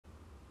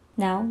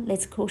Now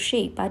let's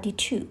crochet body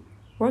 2,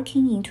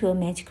 working into a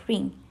magic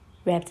ring.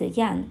 Wrap the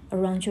yarn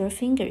around your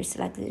fingers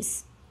like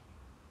this.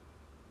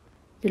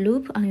 The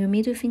loop on your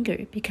middle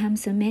finger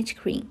becomes a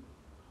magic ring.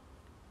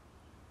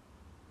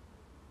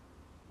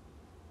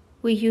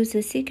 We use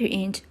the thicker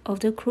end of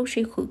the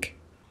crochet hook.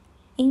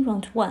 In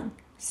round 1,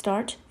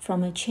 start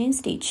from a chain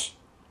stitch.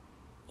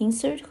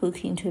 Insert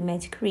hook into a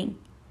magic ring.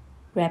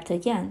 Wrap the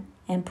yarn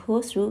and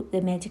pull through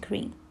the magic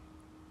ring.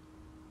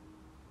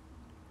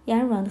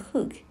 Yarn around the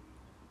hook.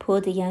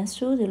 Pull the yarn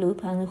through the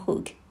loop on the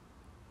hook.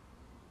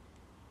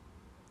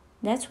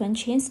 That's one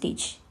chain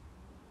stitch.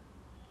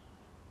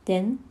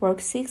 Then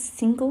work 6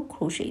 single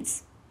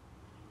crochets.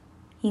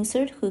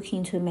 Insert hook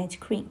into a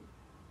magic ring.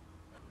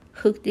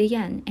 Hook the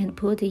yarn and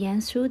pull the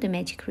yarn through the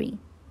magic ring.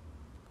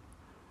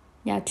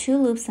 There are 2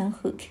 loops on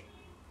hook.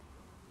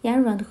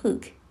 Yarn around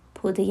hook.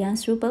 Pull the yarn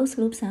through both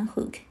loops on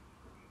hook.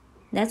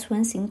 That's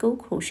one single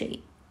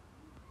crochet.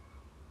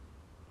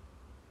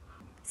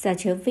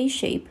 Such a V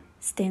shape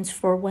stands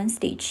for 1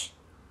 stitch.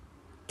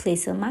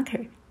 Place a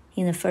marker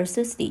in the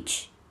first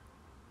stitch.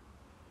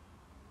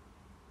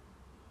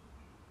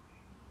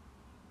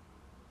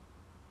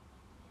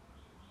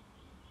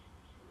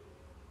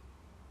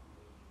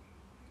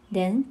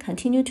 Then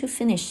continue to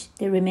finish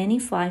the remaining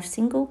 5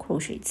 single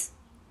crochets.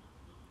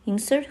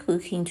 Insert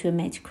hook into a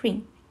magic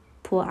ring.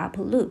 Pull up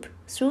a loop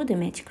through the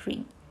magic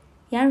ring.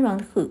 Yarn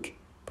around hook.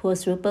 Pull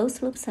through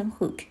both loops on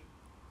hook.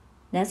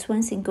 That's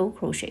one single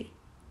crochet.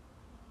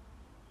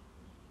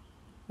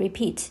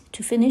 Repeat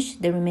to finish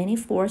the remaining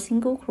 4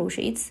 single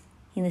crochets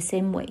in the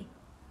same way.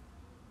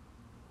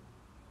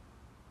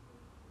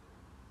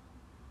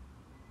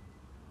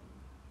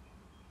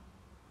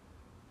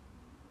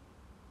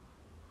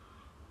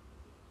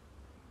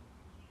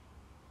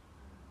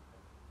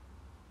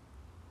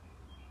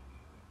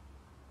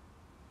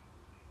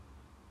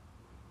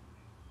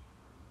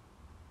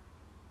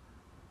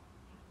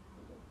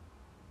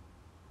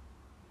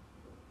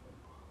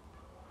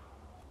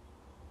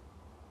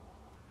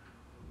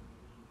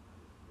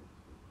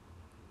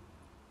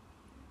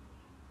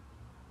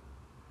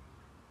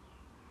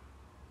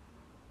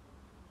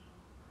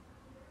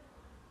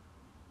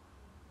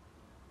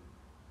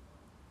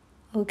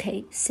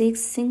 Okay, 6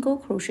 single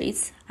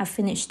crochets are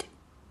finished.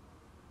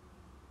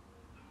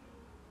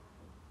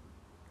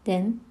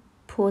 Then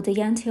pull the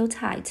yarn tail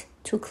tight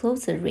to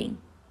close the ring.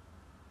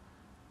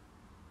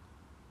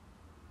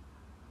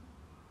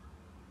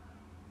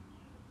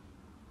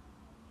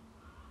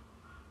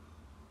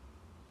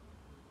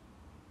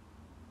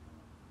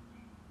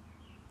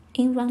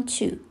 In round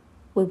 2,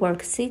 we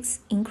work 6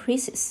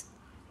 increases.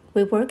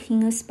 We work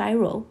in a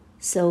spiral,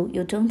 so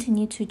you don't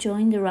need to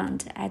join the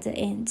round at the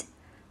end.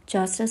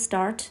 Just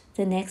start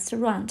the next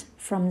round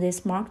from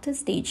this marked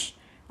stitch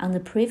on the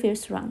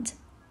previous round.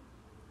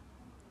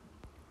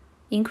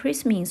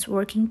 Increase means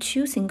working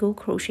 2 single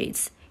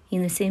crochets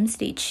in the same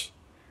stitch.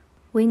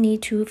 We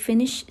need to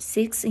finish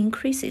 6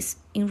 increases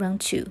in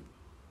round 2.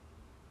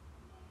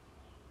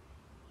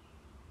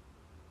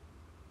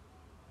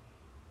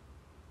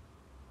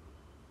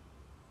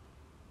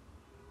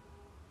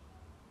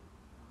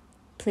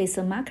 Place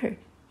a marker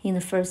in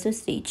the first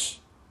stitch.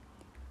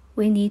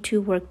 We need to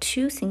work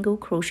 2 single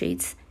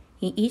crochets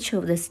in each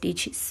of the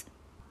stitches.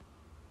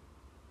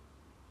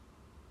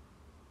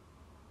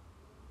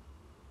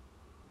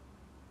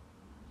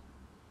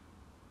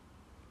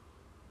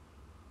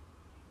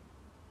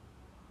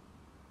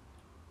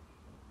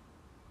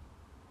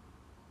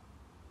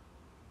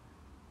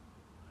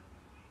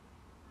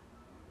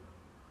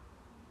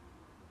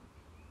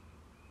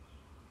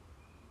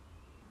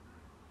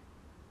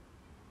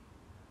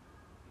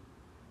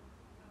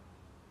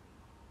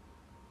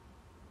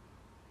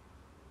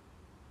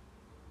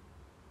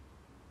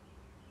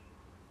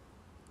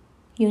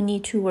 You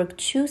need to work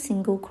 2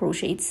 single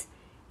crochets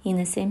in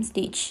the same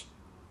stitch.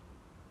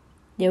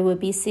 There will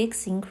be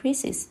 6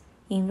 increases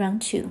in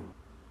round 2.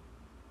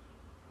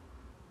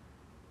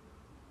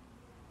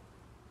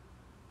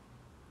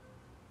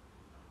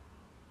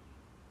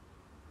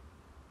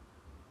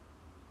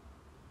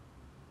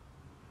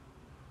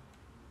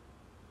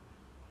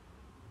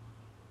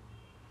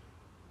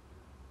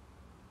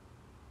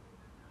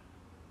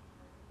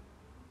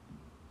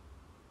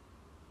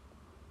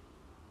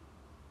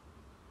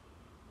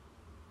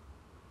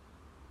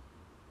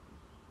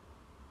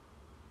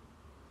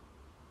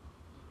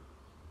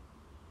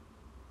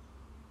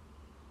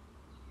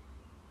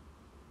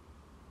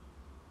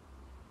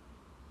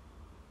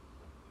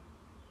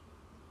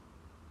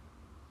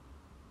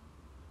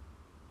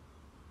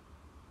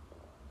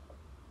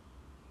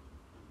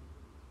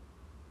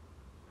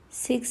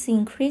 Six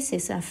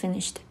increases are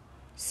finished,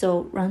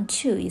 so round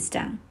 2 is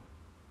done.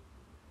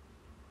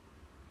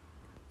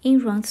 In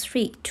round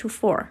 3 to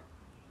 4,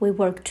 we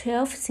work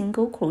 12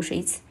 single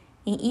crochets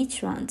in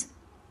each round.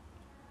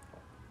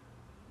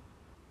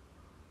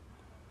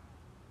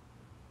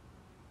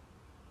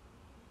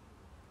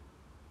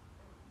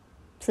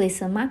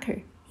 Place a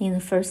marker in the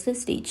first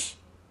stitch.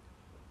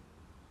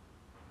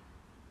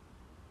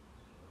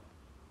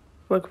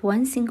 work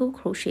 1 single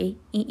crochet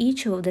in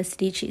each of the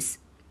stitches.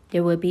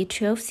 There will be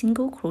 12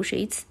 single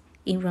crochets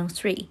in round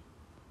 3.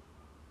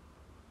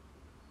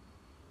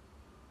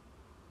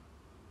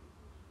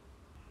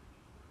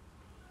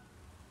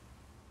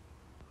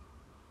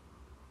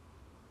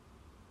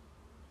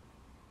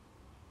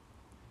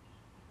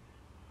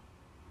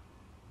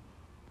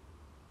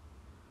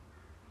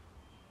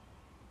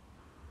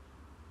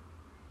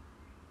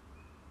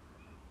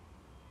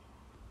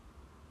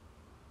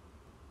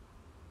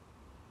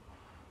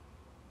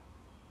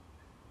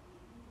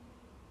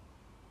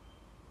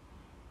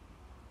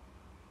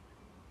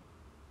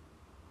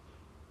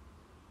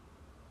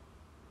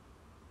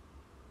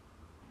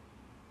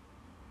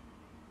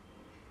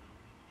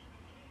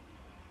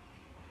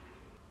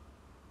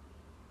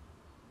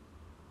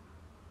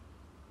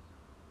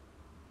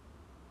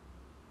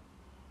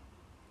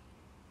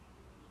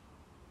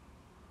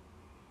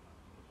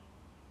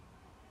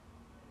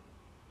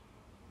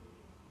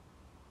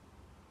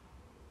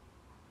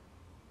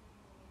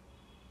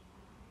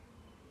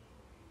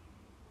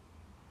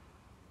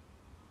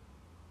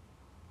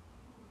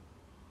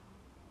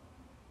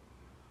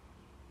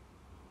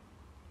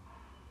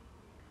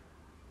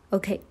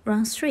 Okay,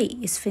 round 3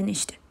 is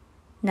finished.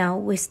 Now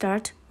we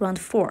start round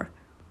 4.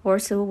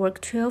 Also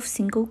work 12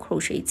 single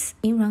crochets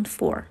in round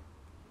 4.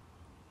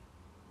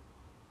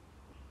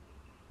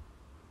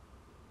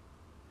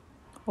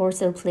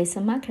 Also place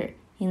a marker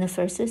in the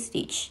first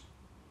stitch.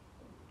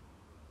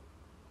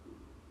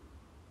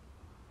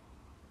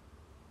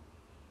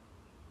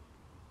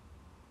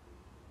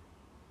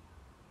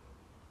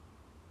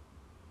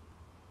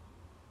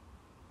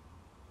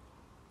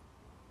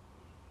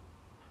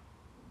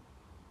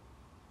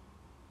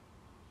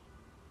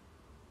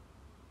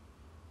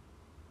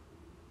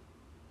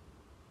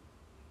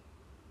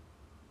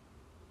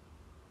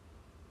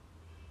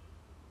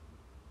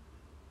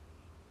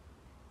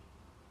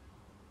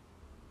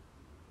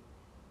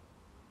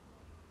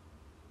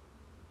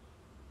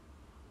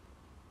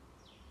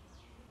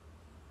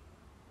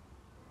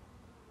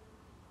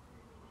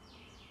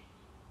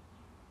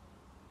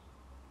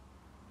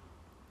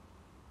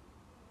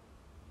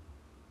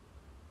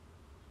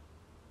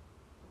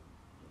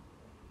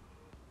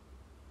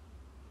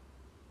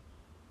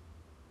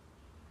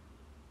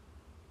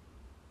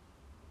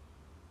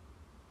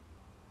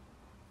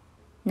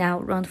 Now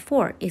round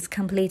 4 is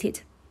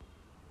completed.